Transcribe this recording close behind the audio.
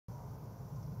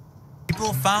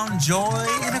people found joy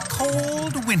in a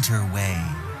cold winter way.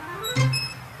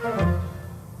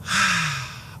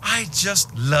 I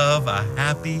just love a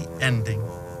happy ending.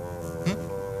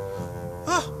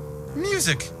 Oh,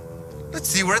 music. Let's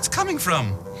see where it's coming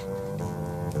from.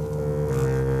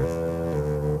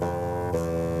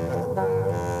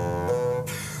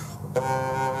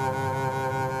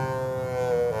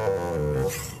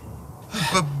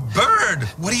 Bird,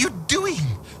 what are you doing?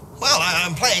 Well,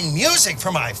 I'm playing music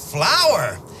for my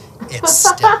flower. It's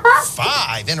step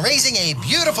 5 in raising a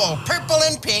beautiful purple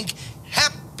and pink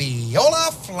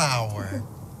happy-ola flower.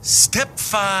 Step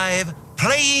 5,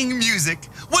 playing music.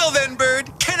 Well then,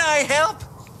 Bird, can I help?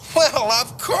 Well,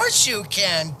 of course you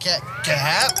can,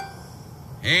 Cat.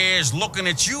 Here's looking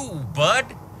at you, Bud.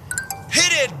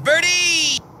 Hit it,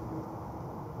 Birdie!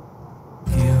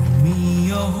 Give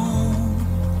me a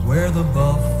home where the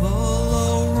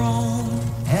buffalo roam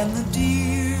and the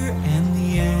deer and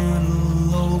the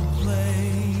antelope play.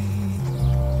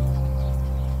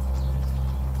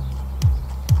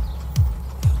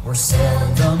 Where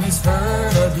seldom is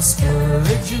heard a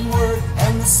discouraging word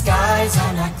and the skies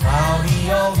are not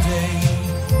cloudy all day.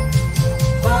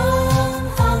 Home,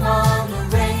 home on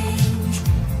the range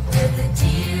where the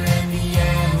deer and the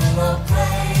antelope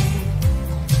play.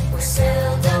 Where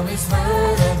seldom is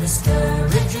heard a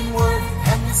discouraging word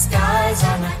and the skies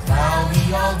are not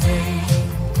cloudy all day.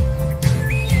 Where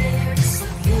the air is so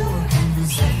pure and the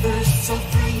zephyrs so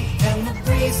free and the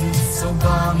breezes so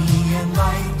balmy and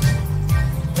light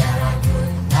that I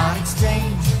would not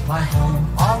exchange my home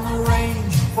on the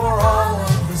range for all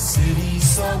of the city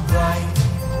so bright.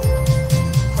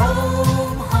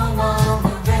 Home, home on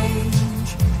the range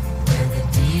where the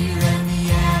deer and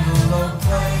the antelope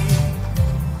play.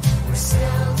 Where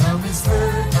seldom is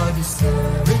heard a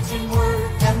discouraging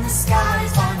word and the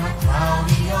skies are not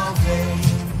cloudy all day.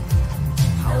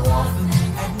 How often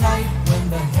at night when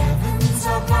the heavens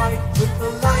are bright with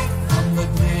the light from the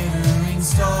glittering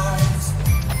stars,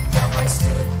 how I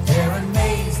stood there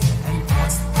amazed and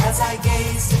asked as I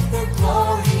gazed if their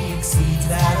glory exceeds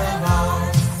that of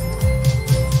ours.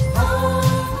 Home,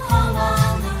 home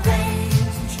on the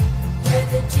range where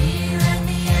the deer and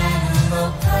the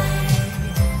antelope play.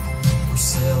 Where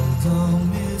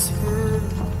seldom is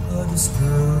heard a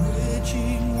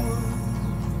discouraging word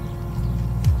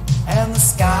and the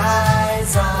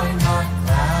skies are